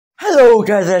Hello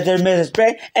guys, this is Mrs.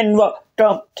 Spray, and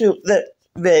welcome to the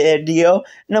video,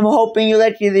 and I'm hoping you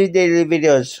like these daily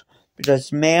videos,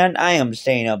 because man, I am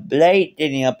staying up late,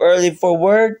 getting up early for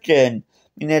work, and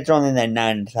it's only like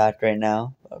 9 o'clock right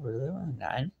now. Oh, really?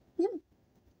 9?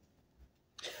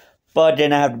 But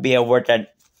then I have to be at work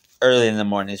at early in the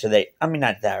morning, so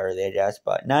not that early, I guess,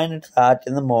 but 9 o'clock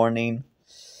in the morning,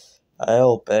 I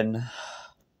open.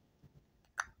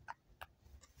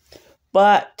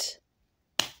 But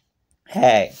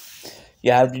hey,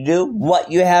 you have to do what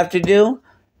you have to do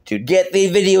to get these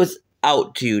videos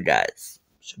out to you guys.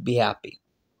 So be happy.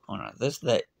 Hold on, this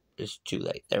light is too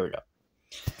late. There we go.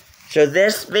 So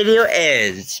this video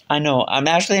is, I know, I'm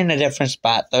actually in a different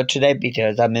spot though today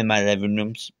because I'm in my living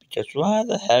room. Because why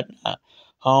the heck not?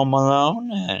 Home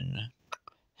alone, and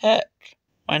heck,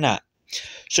 why not?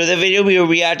 So the video we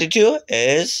reacted to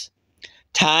is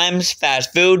Times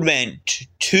Fast Food went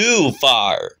too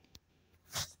far.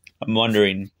 I'm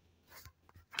wondering.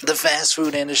 The fast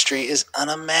food industry is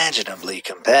unimaginably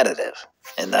competitive.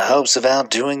 In the hopes of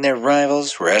outdoing their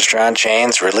rivals, restaurant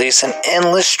chains release an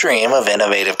endless stream of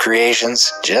innovative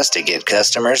creations just to get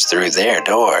customers through their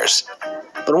doors.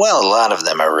 But while a lot of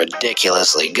them are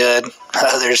ridiculously good,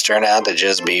 others turn out to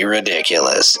just be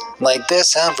ridiculous. Like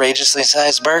this outrageously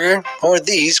sized burger, or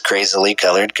these crazily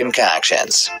colored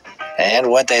concoctions.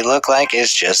 And what they look like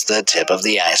is just the tip of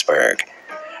the iceberg.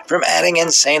 From adding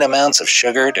insane amounts of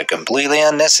sugar to completely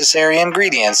unnecessary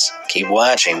ingredients, keep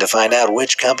watching to find out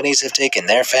which companies have taken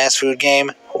their fast food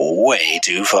game way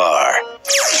too far.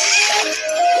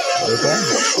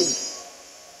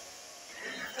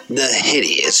 The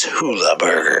hideous Hula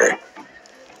Burger.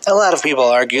 A lot of people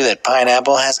argue that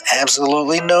pineapple has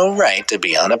absolutely no right to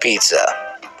be on a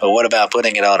pizza. But what about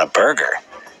putting it on a burger?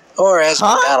 Or as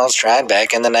McDonald's tried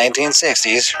back in the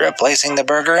 1960s, replacing the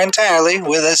burger entirely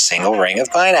with a single ring of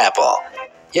pineapple.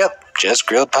 Yep, just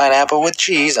grilled pineapple with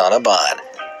cheese on a bun.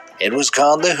 It was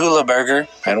called the Hula Burger,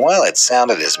 and while it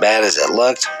sounded as bad as it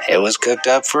looked, it was cooked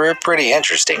up for a pretty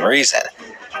interesting reason.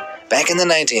 Back in the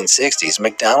 1960s,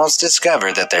 McDonald's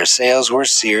discovered that their sales were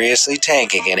seriously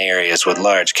tanking in areas with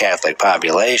large Catholic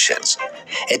populations.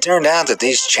 It turned out that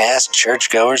these chaste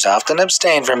churchgoers often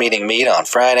abstained from eating meat on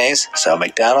Fridays, so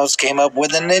McDonald's came up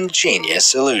with an ingenious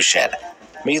solution: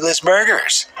 meatless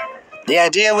burgers. The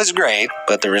idea was great,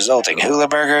 but the resulting Hula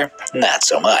Burger, not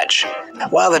so much.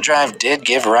 While the drive did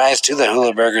give rise to the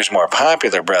Hula Burger's more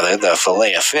popular brother, the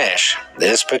Filet-O-Fish,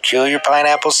 this peculiar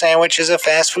pineapple sandwich is a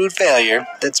fast food failure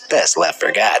that's best left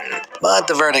forgotten. But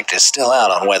the verdict is still out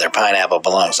on whether pineapple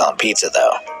belongs on pizza,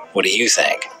 though. What do you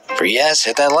think? For yes,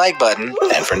 hit that like button,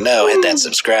 and for no, hit that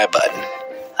subscribe button.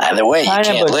 Either way, you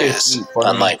can't lose,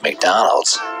 unlike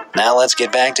McDonald's. Now let's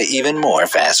get back to even more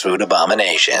fast food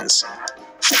abominations.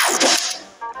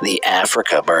 The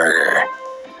Africa Burger.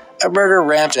 A burger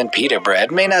wrapped in pita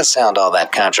bread may not sound all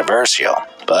that controversial,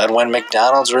 but when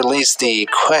McDonald's released the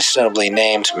questionably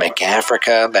named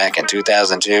McAfrica back in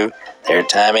 2002, their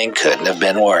timing couldn't have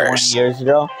been worse. 20 years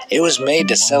ago? It was made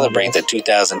to celebrate the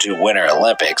 2002 Winter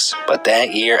Olympics, but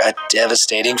that year a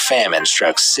devastating famine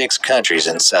struck 6 countries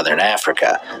in southern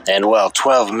Africa. And while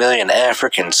 12 million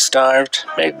Africans starved,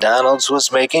 McDonald's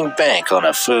was making bank on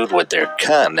a food with their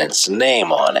continent's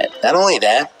name on it. Not only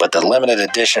that, but the limited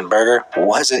edition burger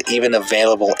wasn't even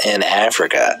available in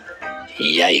Africa.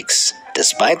 Yikes.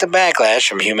 Despite the backlash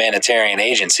from humanitarian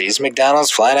agencies, McDonald's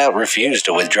flat out refused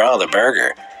to withdraw the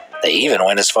burger. They even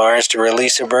went as far as to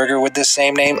release a burger with the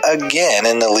same name again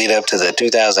in the lead-up to the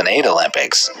 2008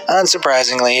 Olympics.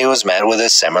 Unsurprisingly, it was met with a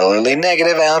similarly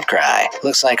negative outcry.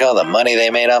 Looks like all the money they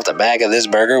made off the back of this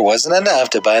burger wasn't enough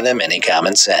to buy them any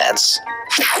common sense.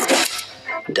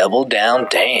 Double Down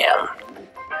Damn.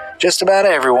 Just about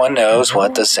everyone knows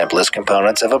what the simplest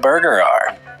components of a burger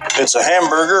are. It's a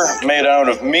hamburger made out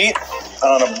of meat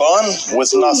on a bun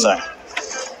with nothing.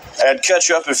 Add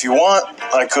ketchup if you want,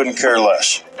 I couldn't care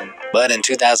less. But in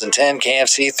 2010,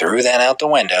 KFC threw that out the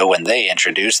window when they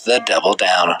introduced the Double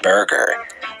Down Burger.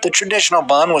 The traditional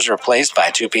bun was replaced by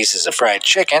 2 pieces of fried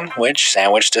chicken, which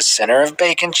sandwiched a center of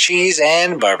bacon, cheese,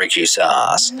 and barbecue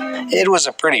sauce. It was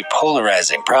a pretty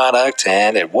polarizing product,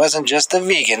 and it wasn't just the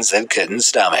vegans that couldn't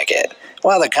stomach it.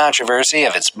 While the controversy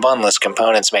of its bunless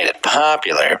components made it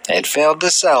popular, it failed to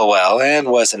sell well and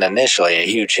wasn't initially a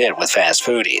huge hit with fast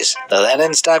foodies, though that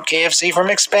didn't stop KFC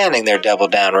from expanding their Double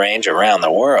Down range around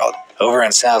the world. Over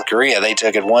in South Korea, they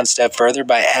took it one step further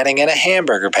by adding in a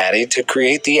hamburger patty to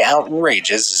create the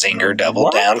outrageous Zinger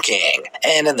Double Down King.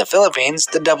 And in the Philippines,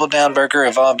 the Double Down Burger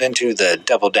evolved into the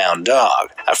Double Down Dog,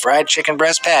 a fried chicken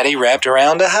breast patty wrapped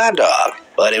around a hot dog.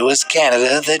 But it was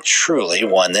Canada that truly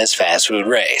won this fast food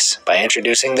race by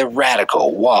introducing the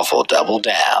radical waffle Double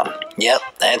Down. Yep,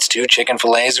 that's 2 chicken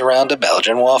fillets around a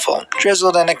Belgian waffle,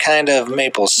 drizzled in a kind of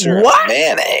maple syrup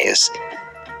mayonnaise.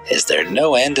 Is there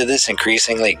no end to this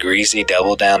increasingly greasy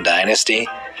Double Down dynasty?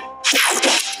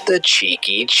 The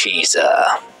Cheeky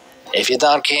Cheesa. If you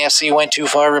thought KFC went too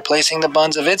far replacing the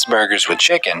buns of its burgers with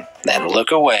chicken, then look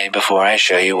away before I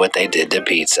show you what they did to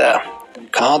pizza.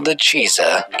 Called the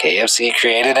Cheesa, KFC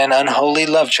created an unholy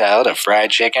love child of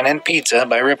fried chicken and pizza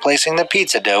by replacing the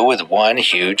pizza dough with one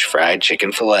huge fried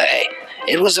chicken fillet.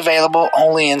 It was available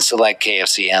only in select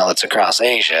KFC outlets across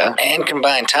Asia and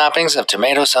combined toppings of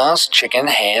tomato sauce, chicken,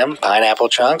 ham, pineapple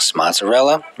chunks,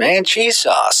 mozzarella, and cheese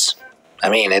sauce. I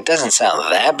mean, it doesn't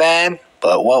sound that bad,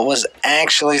 but what was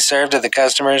actually served to the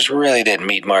customers really didn't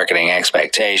meet marketing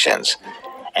expectations.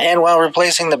 And while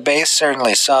replacing the base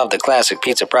certainly solved the classic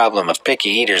pizza problem of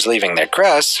picky eaters leaving their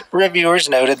crusts, reviewers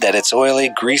noted that its oily,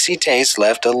 greasy taste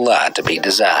left a lot to be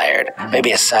desired.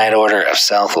 Maybe a side order of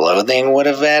self-loathing would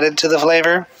have added to the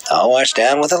flavor, all washed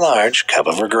down with a large cup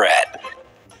of regret.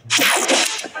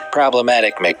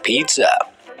 Problematic McPizza.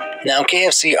 Now,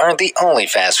 KFC aren't the only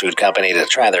fast food company to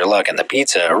try their luck in the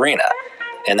pizza arena.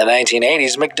 In the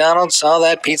 1980s, McDonald's saw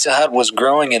that Pizza Hut was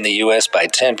growing in the U.S. by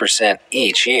 10%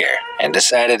 each year and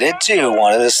decided it too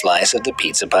wanted a slice of the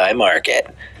pizza pie market.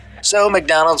 So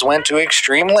McDonald's went to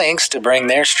extreme lengths to bring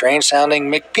their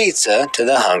strange-sounding McPizza to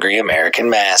the hungry American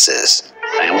masses.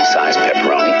 Family-sized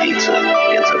pepperoni pizza.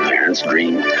 It's a parent's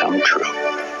dream come true.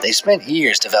 They spent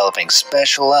years developing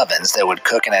special ovens that would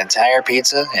cook an entire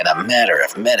pizza in a matter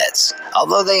of minutes.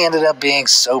 Although they ended up being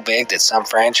so big that some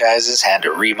franchises had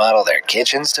to remodel their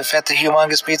kitchens to fit the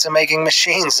humongous pizza-making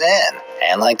machines in.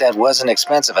 And like that wasn't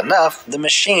expensive enough, the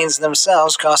machines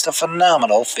themselves cost a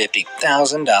phenomenal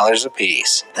 $50,000 a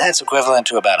piece. That's equivalent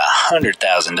to about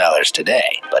 $100,000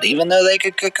 today. But even though they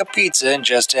could cook a pizza in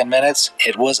just 10 minutes,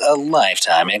 it was a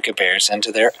lifetime in comparison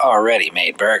to their already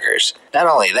made burgers. Not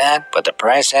only that, but the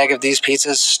price tag of these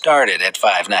pizzas started at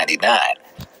 $5.99.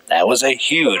 That was a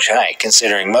huge hike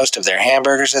considering most of their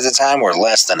hamburgers at the time were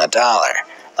less than $1.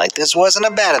 Like this wasn't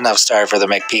a bad enough start for the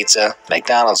McPizza,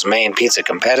 McDonald's main pizza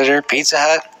competitor, Pizza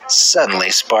Hut, suddenly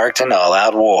sparked an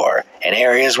all-out war. In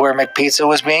areas where McPizza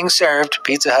was being served,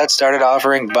 Pizza Hut started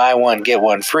offering buy one get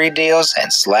one free deals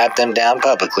and slapped them down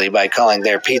publicly by calling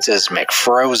their pizzas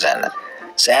McFrozen.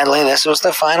 Sadly, this was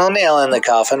the final nail in the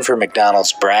coffin for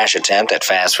McDonald's brash attempt at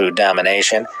fast food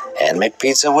domination, and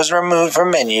McPizza was removed from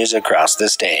menus across the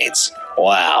states.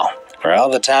 Wow. For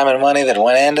all the time and money that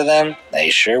went into them,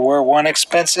 they sure were one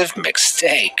expensive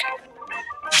McSteak.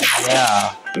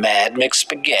 Yeah. Mad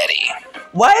McSpaghetti.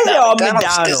 Why is it all McDonald's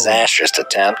McDonald's? disastrous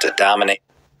attempt to dominate.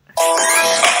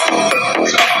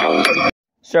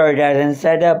 Sorry guys,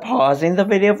 instead of pausing the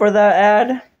video for that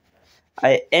ad,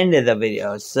 I ended the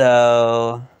video,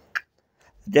 so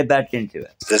get back into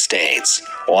it. The States.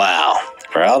 Wow.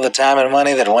 For all the time and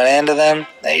money that went into them,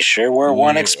 they sure were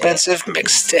one expensive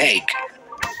McSteak.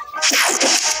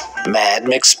 Mad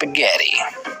McSpaghetti.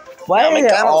 Why Now, is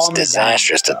it all McDonald's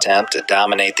disastrous attempt to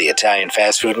dominate the Italian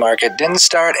fast food market didn't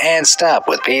start and stop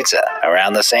with pizza.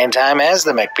 Around the same time as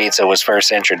the McPizza was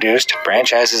first introduced,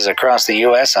 franchises across the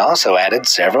U.S. also added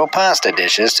several pasta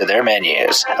dishes to their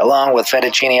menus. Along with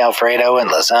fettuccine alfredo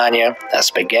and lasagna, a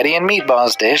spaghetti and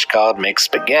meatballs dish called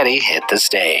McSpaghetti hit the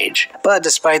stage. But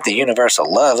despite the universal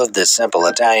love of this simple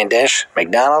Italian dish,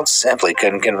 McDonald's simply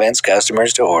couldn't convince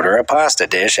customers to order a pasta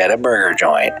dish at a burger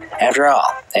joint. After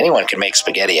all, anyone can make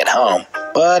spaghetti at home,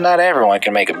 but not everyone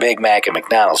can make a Big Mac and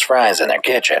McDonald's fries in their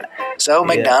kitchen. So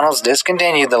McDonald's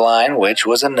discontinued the line, which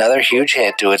was another huge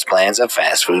hit to its plans of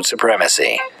fast food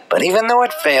supremacy. But even though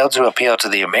it failed to appeal to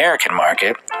the American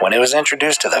market, when it was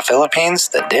introduced to the Philippines,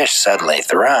 the dish suddenly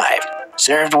thrived.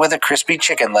 Served with a crispy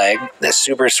chicken leg, this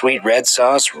super sweet red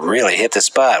sauce really hit the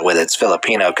spot with its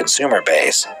Filipino consumer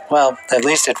base. Well, at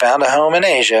least it found a home in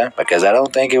Asia, because I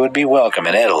don't think it would be welcome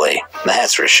in Italy.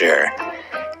 That's for sure.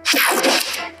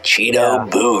 Cheeto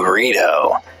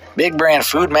Burrito. Big brand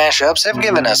food mashups have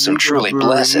given us some truly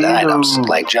blessed items,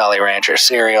 like Jolly Rancher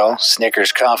cereal,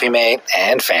 Snickers Coffee Mate,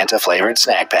 and Fanta flavored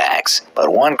snack packs.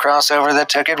 But one crossover that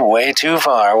took it way too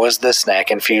far was the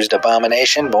snack-infused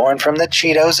abomination born from the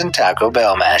Cheetos and Taco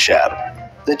Bell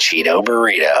mashup. the Cheeto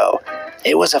Burrito.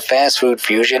 It was a fast food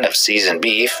fusion of seasoned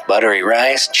beef, buttery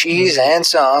rice, cheese, and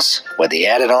sauce, with the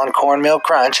added-on cornmeal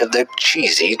crunch of the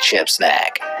cheesy chip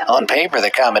snack. On paper,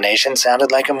 the combination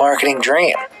sounded like a marketing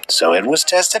dream, so it was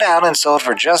tested out and sold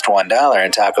for just $1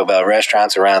 in Taco Bell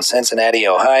restaurants around Cincinnati,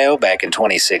 Ohio back in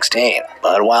 2016.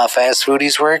 But while fast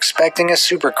foodies were expecting a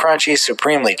super crunchy,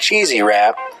 supremely cheesy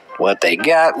wrap, what they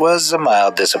got was a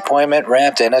mild disappointment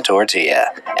wrapped in a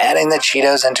tortilla. Adding the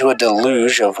Cheetos into a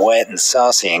deluge of wet and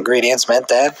saucy ingredients meant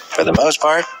that, for the most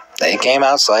part, they came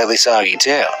out slightly soggy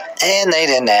too. And they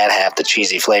didn't add half the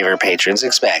cheesy flavor patrons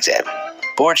expected.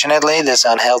 Fortunately, this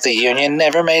unhealthy union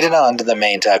never made it onto the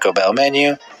main Taco Bell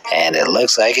menu, and it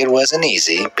looks like it wasn't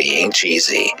easy being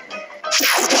cheesy.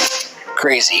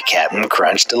 Crazy Captain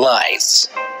Crunch Delights.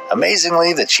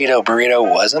 Amazingly, the Cheeto Burrito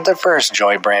wasn't the first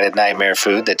joint-branded nightmare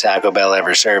food that Taco Bell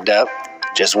ever served up.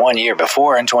 Just 1 year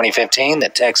before, in 2015, the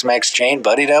Tex-Mex chain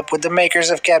buddied up with the makers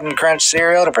of Captain Crunch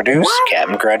cereal to produce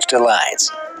Captain Crunch Delights.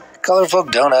 Colorful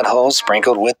donut holes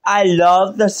sprinkled with... I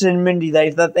love the Cinnamon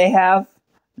Delights that they have.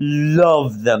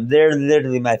 Love them. They're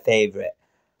literally my favorite.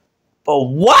 But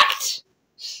what?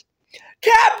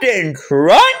 Captain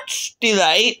Crunch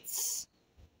Delights?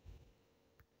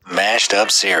 Mashed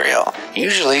up cereal.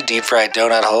 Usually, deep-fried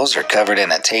donut holes are covered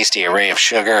in a tasty array of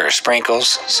sugar or sprinkles,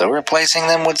 so replacing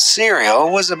them with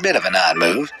cereal was a bit of an odd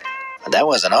move. But that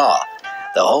wasn't all.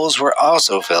 The holes were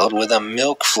also filled with a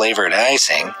milk-flavored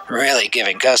icing, really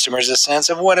giving customers a sense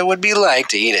of what it would be like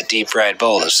to eat a deep-fried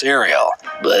bowl of cereal.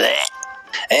 Blech.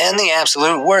 And the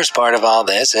absolute worst part of all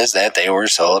this is that they were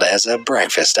sold as a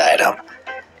breakfast item.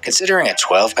 Considering a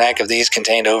 12-pack of these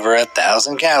contained over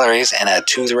 1,000 calories and a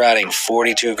tooth-rotting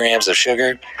 42 grams of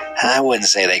sugar, I wouldn't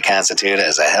say they constitute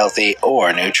as a healthy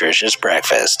or nutritious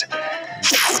breakfast.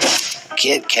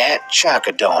 Kit Kat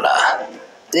Chocodona.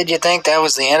 Did you think that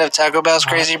was the end of Taco Bell's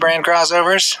crazy brand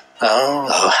crossovers?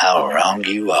 Oh, how wrong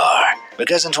you are.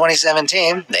 Because in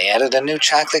 2017, they added a new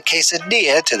chocolate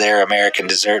quesadilla to their American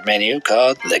dessert menu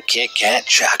called the Kit Kat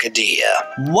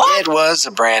Chocodilla. What? It was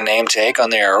a brand name take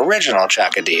on their original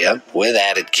Chocodilla, with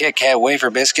added Kit Kat wafer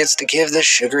biscuits to give the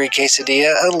sugary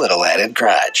quesadilla a little added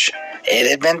crunch. It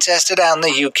had been tested out in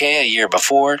the UK a year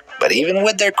before, but even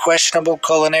with their questionable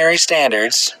culinary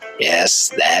standards,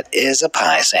 yes, that is a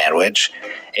pie sandwich,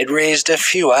 it raised a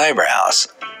few eyebrows.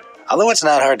 Although it's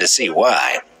not hard to see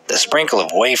why. The sprinkle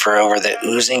of wafer over the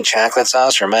oozing chocolate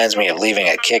sauce reminds me of leaving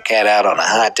a Kit Kat out on a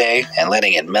hot day and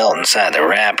letting it melt inside the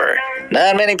wrapper.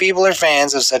 Not many people are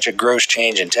fans of such a gross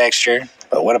change in texture,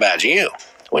 but what about you?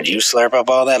 Would you slurp up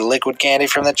all that liquid candy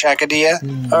from the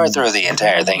Chocodilla, or throw the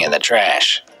entire thing in the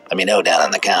trash? Let me know down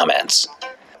in the comments.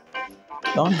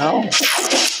 Don't know.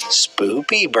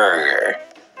 Spoopy Burger.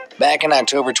 Back in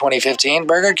October 2015,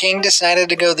 Burger King decided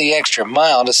to go the extra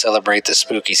mile to celebrate the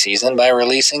spooky season by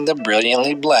releasing the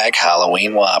brilliantly black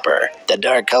Halloween Whopper. The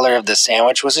dark color of the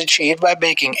sandwich was achieved by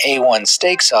baking A1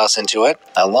 steak sauce into it,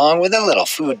 along with a little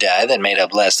food dye that made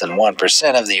up less than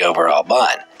 1% of the overall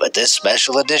bun. But this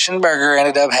special edition burger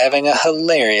ended up having a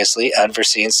hilariously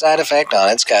unforeseen side effect on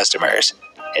its customers.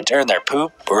 It turned their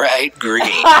poop bright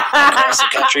green. Across the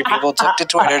country, people took to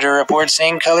Twitter to report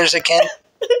seeing colors akin...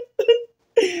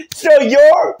 So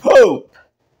your poop,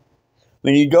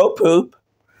 when you go poop,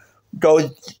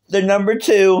 goes the number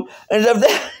 2, and of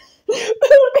that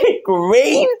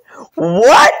green?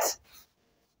 What?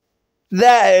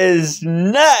 That is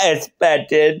not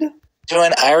expected. To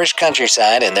an Irish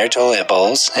countryside in their toilet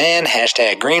bowls, and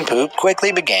hashtag green poop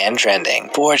quickly began trending.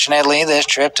 Fortunately, this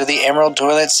trip to the Emerald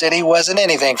Toilet City wasn't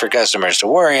anything for customers to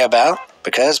worry about,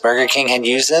 because Burger King had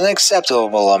used an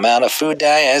acceptable amount of food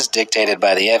dye as dictated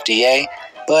by the FDA,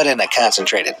 but in a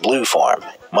concentrated blue form.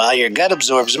 While your gut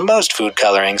absorbs most food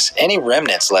colorings, any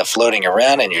remnants left floating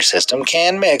around in your system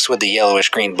can mix with the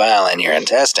yellowish-green bile in your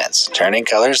intestines, turning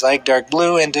colors like dark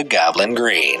blue into goblin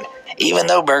green. Even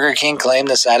though Burger King claimed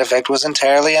the side effect was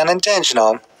entirely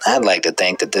unintentional, I'd like to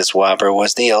think that this Whopper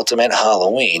was the ultimate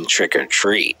Halloween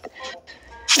trick-or-treat.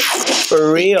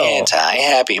 For real. The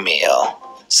anti-Happy Meal.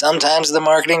 Sometimes the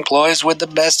marketing ploys with the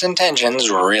best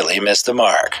intentions really miss the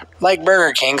mark. Like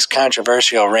Burger King's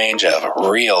controversial range of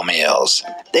Real Meals.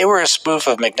 They were a spoof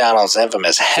of McDonald's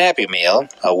infamous Happy Meal,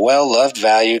 a well-loved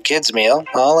value kids meal,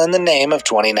 all in the name of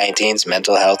 2019's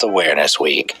Mental Health Awareness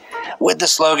Week. With the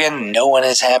slogan, "No one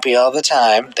is happy all the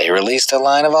time," they released a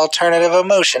line of alternative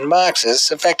emotion boxes,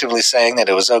 effectively saying that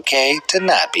it was okay to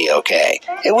not be okay.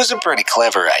 It was a pretty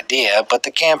clever idea, but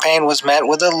the campaign was met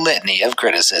with a litany of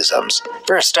criticisms.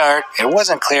 For a start, it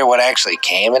wasn't clear what actually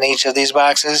came in each of these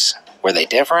boxes. Were they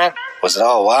different? Was it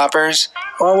all Whoppers?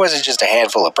 Or was it just a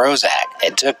handful of Prozac?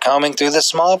 It took combing through the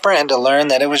small print to learn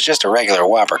that it was just a regular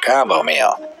Whopper combo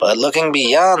meal. But looking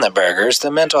beyond the burgers,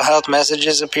 the mental health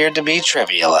messages appeared to be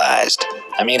trivialized.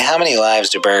 I mean, how many lives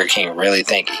do Burger King really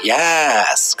think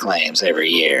 "yes" claims every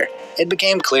year? It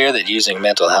became clear that using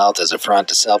mental health as a front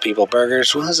to sell people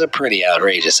burgers was a pretty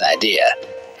outrageous idea.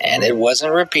 And it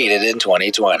wasn't repeated in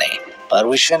 2020. But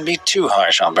we shouldn't be too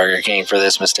harsh on Burger King for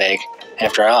this mistake.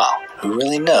 After all, who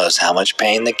really knows how much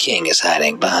pain the king is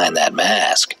hiding behind that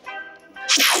mask?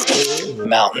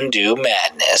 Mountain Dew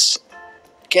Madness.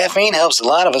 Caffeine helps a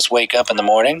lot of us wake up in the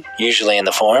morning, usually in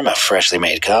the form of freshly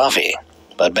made coffee.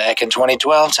 But back in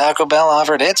 2012, Taco Bell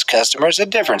offered its customers a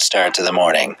different start to the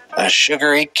morning. A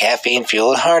sugary,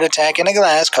 caffeine-fueled heart attack in a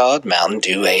glass called Mountain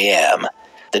Dew AM.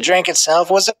 The drink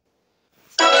itself was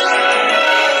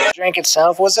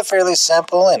a fairly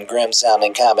simple and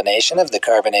grim-sounding combination of the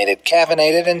carbonated,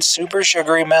 caffeinated, and super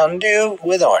sugary Mountain Dew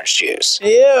with orange juice.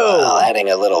 Ew! While adding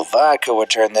a little vodka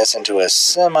would turn this into a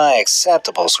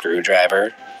semi-acceptable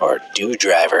screwdriver, or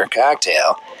dew-driver,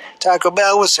 cocktail, Taco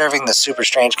Bell was serving the super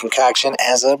strange concoction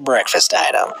as a breakfast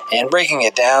item. And breaking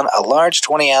it down, a large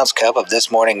 20-ounce cup of this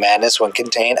morning madness would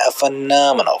contain a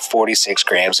phenomenal 46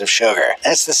 grams of sugar.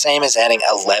 That's the same as adding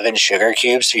 11 sugar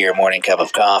cubes to your morning cup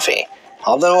of coffee.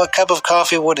 Although a cup of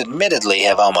coffee would admittedly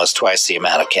have almost twice the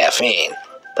amount of caffeine.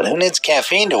 But who needs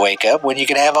caffeine to wake up when you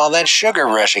can have all that sugar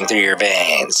rushing through your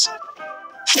veins?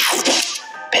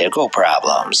 Pickle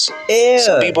problems. Ew!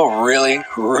 Some people really,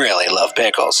 really love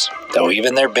pickles. Though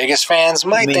even their biggest fans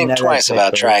might think twice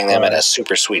about trying them in a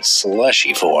super sweet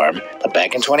slushy form. But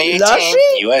back in 2018, Slushy?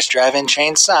 U.S. drive-in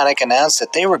chain Sonic announced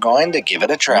that they were going to give it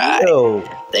a try. Ew.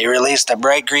 They released a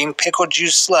bright green pickle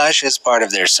juice slush as part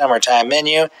of their summertime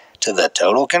menu, to the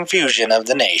total confusion of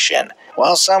the nation.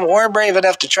 While some were brave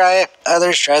enough to try it,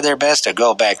 others tried their best to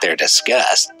go back their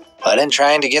disgust. But in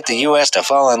trying to get the U.S. to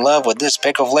fall in love with this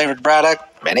pickle-flavored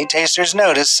product, many tasters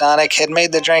noticed Sonic had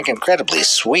made the drink incredibly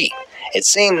sweet. It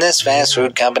seemed this fast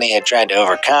food company had tried to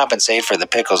overcompensate for the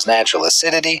pickle's natural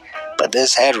acidity, but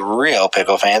this had real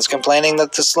pickle fans complaining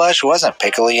that the slush wasn't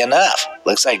pickly enough.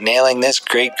 Looks like nailing this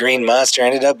great green monster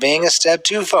ended up being a step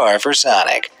too far for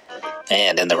Sonic.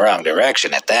 And in the wrong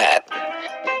direction at that.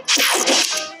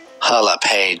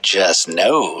 Jalapeno Just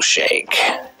No Shake.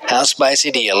 How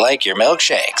spicy do you like your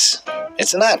milkshakes?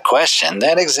 It's an odd question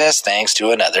that exists thanks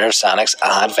to another of Sonic's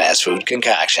odd fast food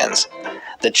concoctions.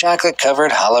 The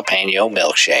chocolate-covered jalapeno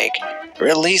milkshake.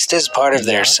 Released as part of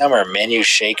their summer menu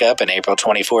shake-up in April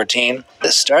 2014,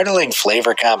 the startling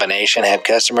flavor combination had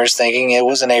customers thinking it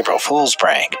was an April Fool's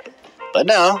prank. But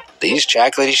no, these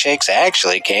chocolatey shakes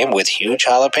actually came with huge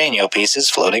jalapeno pieces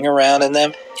floating around in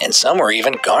them, and some were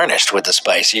even garnished with the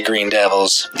spicy green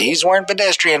devils. These weren't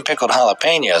pedestrian pickled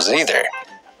jalapenos either.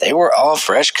 They were all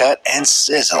fresh cut and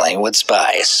sizzling with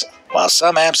spice. While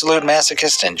some absolute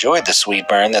masochists enjoyed the sweet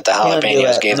burn that the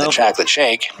jalapenos gave the chocolate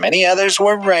shake, many others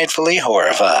were rightfully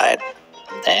horrified.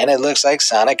 And it looks like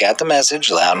Sonic got the message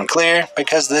loud and clear,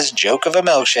 because this joke of a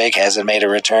milkshake hasn't made a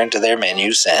return to their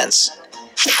menu since.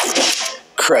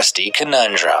 Crusty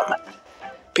Conundrum.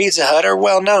 Pizza Hut are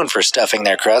well known for stuffing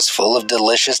their crust full of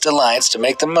delicious delights to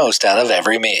make the most out of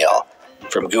every meal.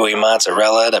 From gooey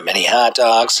mozzarella to mini hot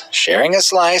dogs, sharing a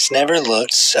slice never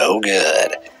looked so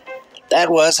good. That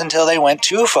was until they went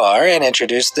too far and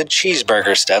introduced the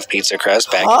cheeseburger stuffed pizza crust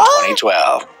back in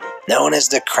 2012. Known as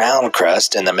the crown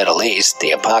crust in the Middle East,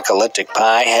 the apocalyptic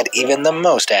pie had even the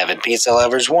most avid pizza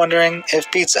lovers wondering if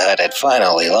Pizza Hut had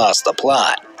finally lost the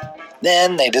plot.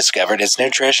 Then they discovered its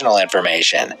nutritional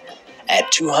information.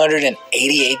 At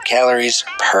 288 calories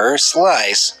per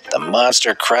slice, the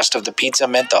monster crust of the pizza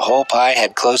meant the whole pie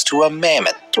had close to a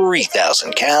mammoth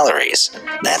 3,000 calories.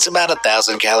 That's about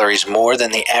 1,000 calories more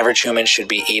than the average human should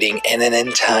be eating in an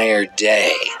entire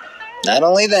day. Not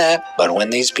only that, but when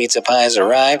these pizza pies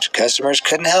arrived, customers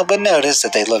couldn't help but notice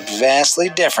that they looked vastly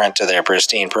different to their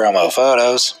pristine promo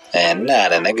photos, and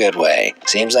not in a good way.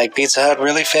 Seems like Pizza Hut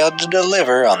really failed to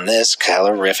deliver on this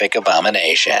calorific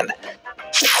abomination.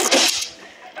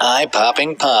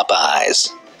 Eye-popping Popeyes.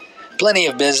 Plenty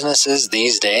of businesses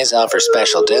these days offer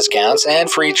special discounts and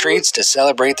free treats to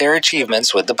celebrate their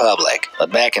achievements with the public.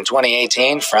 But back in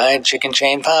 2018, fried chicken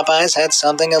chain Popeyes had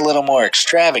something a little more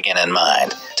extravagant in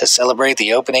mind. To celebrate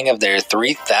the opening of their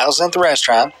 3,000th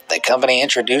restaurant, the company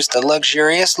introduced the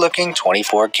luxurious-looking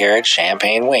 24-karat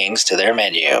champagne wings to their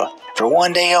menu. For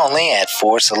one day only, at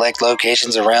 4 select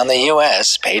locations around the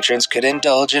U.S., patrons could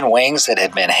indulge in wings that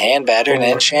had been hand-battered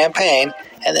in champagne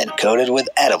and then coated with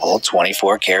edible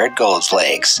 24-karat gold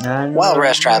flakes. While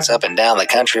restaurants up and down the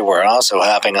country were also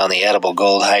hopping on the edible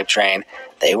gold hype train,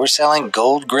 they were selling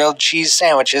gold grilled cheese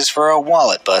sandwiches for a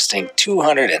wallet-busting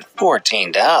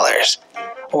 $214,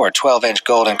 or 12-inch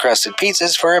gold-encrusted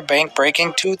pizzas for a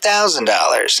bank-breaking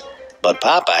 $2,000. But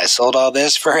Popeyes sold all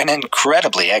this for an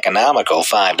incredibly economical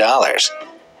 $5.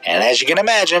 And as you can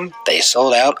imagine, they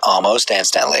sold out almost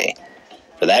instantly.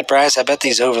 For that price, I bet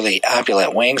these overly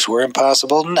opulent wings were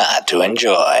impossible not to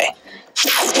enjoy.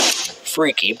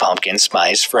 Freaky pumpkin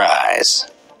spice fries.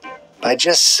 By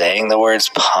just saying the words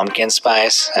pumpkin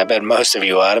spice, I bet most of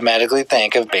you automatically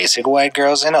think of basic white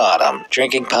girls in autumn,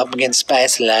 drinking pumpkin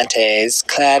spice lattes,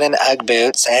 clad in Ugg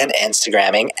boots, and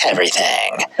Instagramming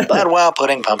everything. But while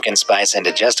putting pumpkin spice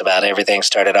into just about everything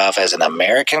started off as an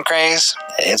American craze,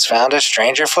 it's found a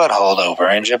stranger foothold over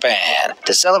in Japan.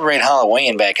 To celebrate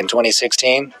Halloween back in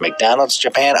 2016, McDonald's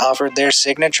Japan offered their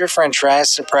signature french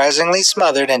fries surprisingly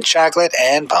smothered in chocolate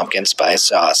and pumpkin spice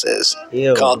sauces.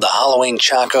 Ew. Called the Halloween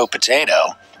Choco Potato,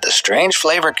 the strange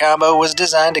flavor combo was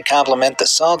designed to complement the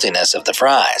saltiness of the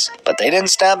fries. But they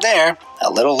didn't stop there.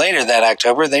 A little later that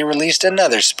October, they released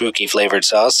another spooky flavored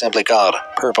sauce simply called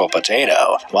Purple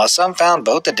Potato. While some found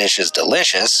both the dishes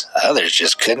delicious, others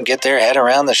just couldn't get their head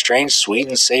around the strange sweet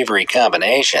and savory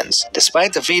combinations.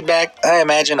 Despite the feedback, I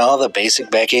imagine all the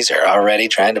basic Beckys are already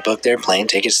trying to book their plane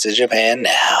tickets to Japan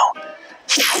now.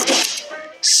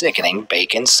 Sickening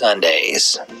bacon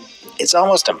sundaes. It's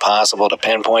almost impossible to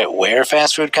pinpoint where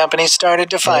fast food companies started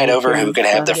to fight over who could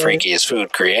have the freakiest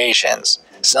food creations.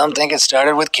 Some think it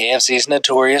started with KFC's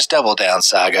notorious Double Down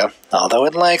saga, although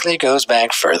it likely goes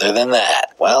back further than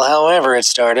that. Well, however it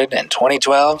started, in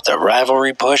 2012, the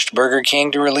rivalry pushed Burger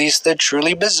King to release the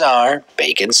truly bizarre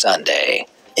Bacon Sundae.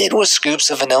 It was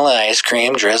scoops of vanilla ice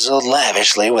cream drizzled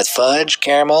lavishly with fudge,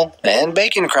 caramel, and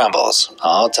bacon crumbles,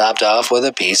 all topped off with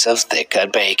a piece of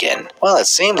thick-cut bacon. While it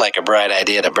seemed like a bright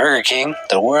idea to Burger King,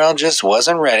 the world just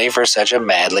wasn't ready for such a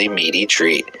madly meaty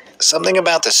treat. Something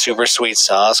about the super sweet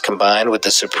sauce combined with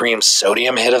the supreme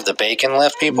sodium hit of the bacon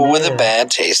left people with a bad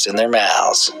taste in their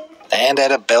mouths. And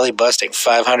at a belly-busting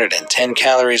 510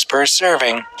 calories per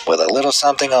serving, with a little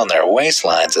something on their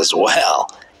waistlines as well.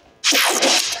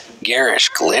 Garish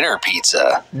glitter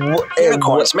pizza.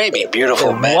 Unicorns may be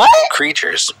beautiful magical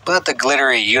creatures, but the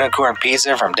glittery unicorn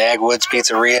pizza from Dagwood's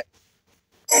Pizzeria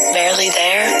Barely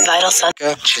There, Vital Sun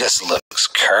just looks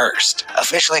cursed.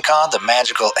 Officially called the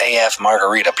Magical AF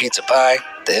Margarita Pizza Pie,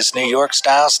 this New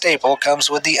York-style staple comes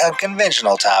with the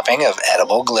unconventional topping of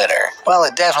edible glitter. While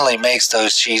it definitely makes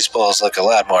those cheese balls look a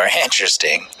lot more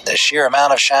interesting, the sheer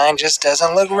amount of shine just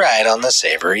doesn't look right on the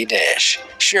savory dish.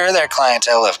 Sure, their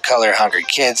clientele of color-hungry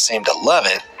kids seem to love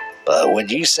it, but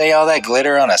would you say all that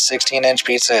glitter on a 16-inch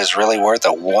pizza is really worth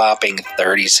a whopping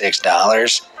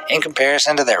 $36? In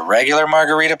comparison to their regular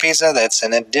margarita pizza, that's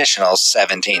an additional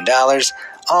 $17,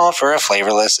 all for a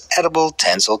flavorless, edible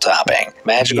tinsel topping.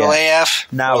 Magical AF?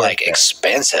 Now More like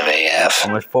expensive AF.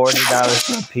 Almost $40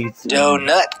 for a pizza.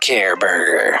 Donut Care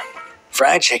Burger.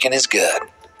 Fried chicken is good.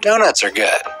 Donuts are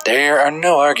good. There are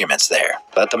no arguments there.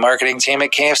 But the marketing team at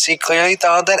KFC clearly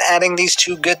thought that adding these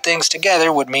two good things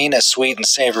together would mean a sweet and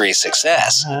savory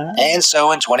success. And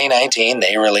so in 2019,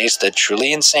 they released the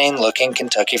truly insane-looking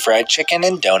Kentucky Fried Chicken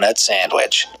and Donut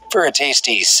Sandwich. For a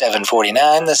tasty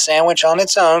 $7.49, the sandwich on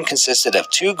its own consisted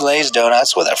of 2 glazed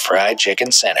donuts with a fried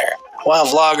chicken center. While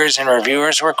vloggers and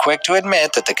reviewers were quick to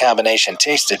admit that the combination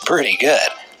tasted pretty good,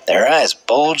 their eyes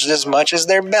bulged as much as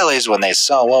their bellies when they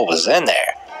saw what was in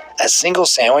there. A single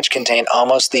sandwich contained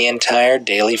almost the entire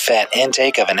daily fat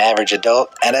intake of an average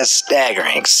adult at a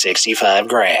staggering 65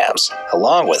 grams,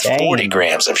 along with 40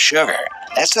 grams of sugar.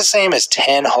 That's the same as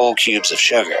 10 whole cubes of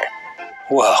sugar.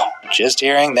 Whoa, just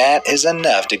hearing that is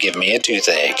enough to give me a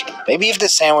toothache. Maybe if the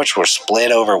sandwich were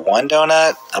split over one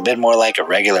donut, a bit more like a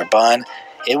regular bun,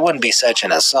 it wouldn't be such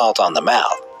an assault on the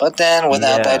mouth. But then,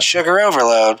 without that sugar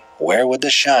overload, where would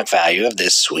the shock value of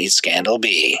this sweet scandal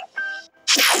be?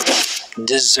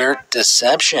 Dessert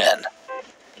deception.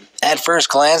 At first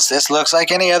glance, this looks like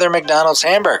any other McDonald's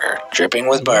hamburger, dripping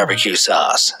with barbecue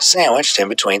sauce, sandwiched in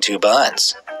between 2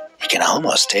 buns. You can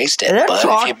almost taste it, but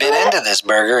if you bit into this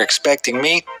burger expecting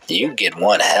meat, you get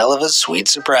one hell of a sweet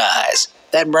surprise.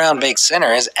 That brown baked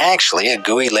center is actually a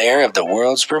gooey layer of the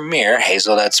world's premier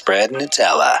hazelnut spread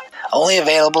Nutella. Only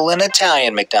available in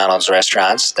Italian McDonald's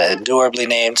restaurants, the adorably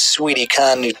named Sweetie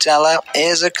Con Nutella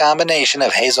is a combination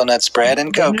of hazelnut spread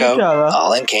and cocoa,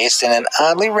 all encased in an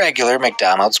oddly regular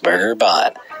McDonald's burger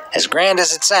bun. As grand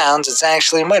as it sounds, it's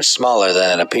actually much smaller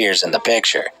than it appears in the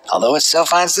picture, although it still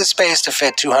finds the space to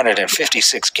fit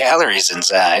 256 calories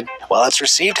inside. While it's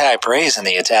received high praise in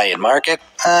the Italian market,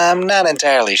 I'm not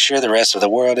entirely sure the rest of the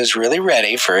world is really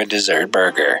ready for a dessert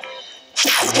burger.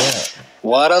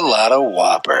 What a lot of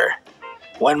Whopper.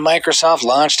 When Microsoft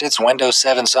launched its Windows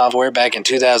 7 software back in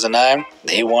 2009,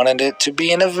 they wanted it to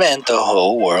be an event the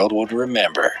whole world would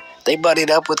remember. They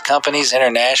buddied up with companies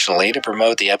internationally to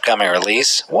promote the upcoming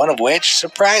release, one of which,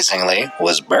 surprisingly,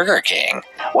 was Burger King.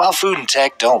 While food and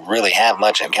tech don't really have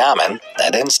much in common,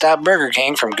 that didn't stop Burger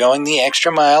King from going the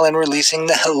extra mile and releasing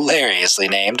the hilariously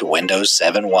named Windows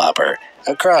 7 Whopper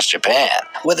across Japan,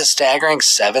 with a staggering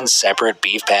 7 separate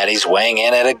beef patties weighing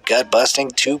in at a gut-busting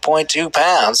 2.2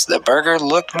 pounds. The burger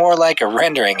looked more like a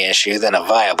rendering issue than a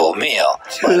viable meal,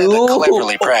 but at a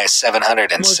cleverly priced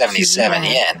 777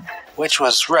 yen, which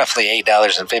was roughly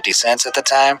 $8.50 at the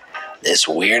time, this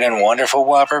weird and wonderful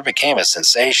Whopper became a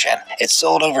sensation. It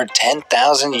sold over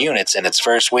 10,000 units in its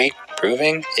first week,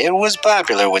 proving it was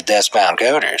popular with desk-bound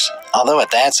coders. Although at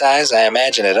that size, I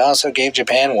imagine it also gave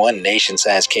Japan one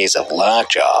nation-sized case of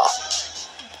lockjaw.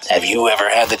 Have you ever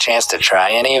had the chance to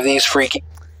try any of these freaky...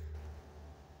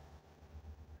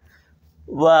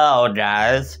 Well,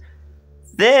 guys,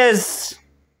 this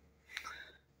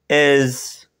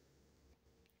is...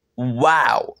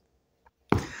 wow.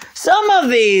 Some of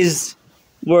these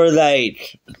were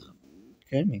like...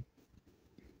 kidding me.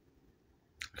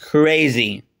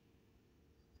 Crazy.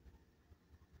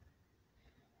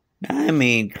 I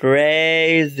mean,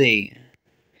 crazy.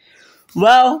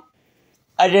 Well,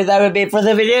 I guess that would be it for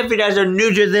the video. If you guys are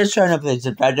new to this channel, please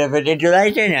subscribe if you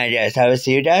like it. And I guess I will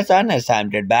see you guys on next time.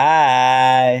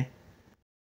 Goodbye.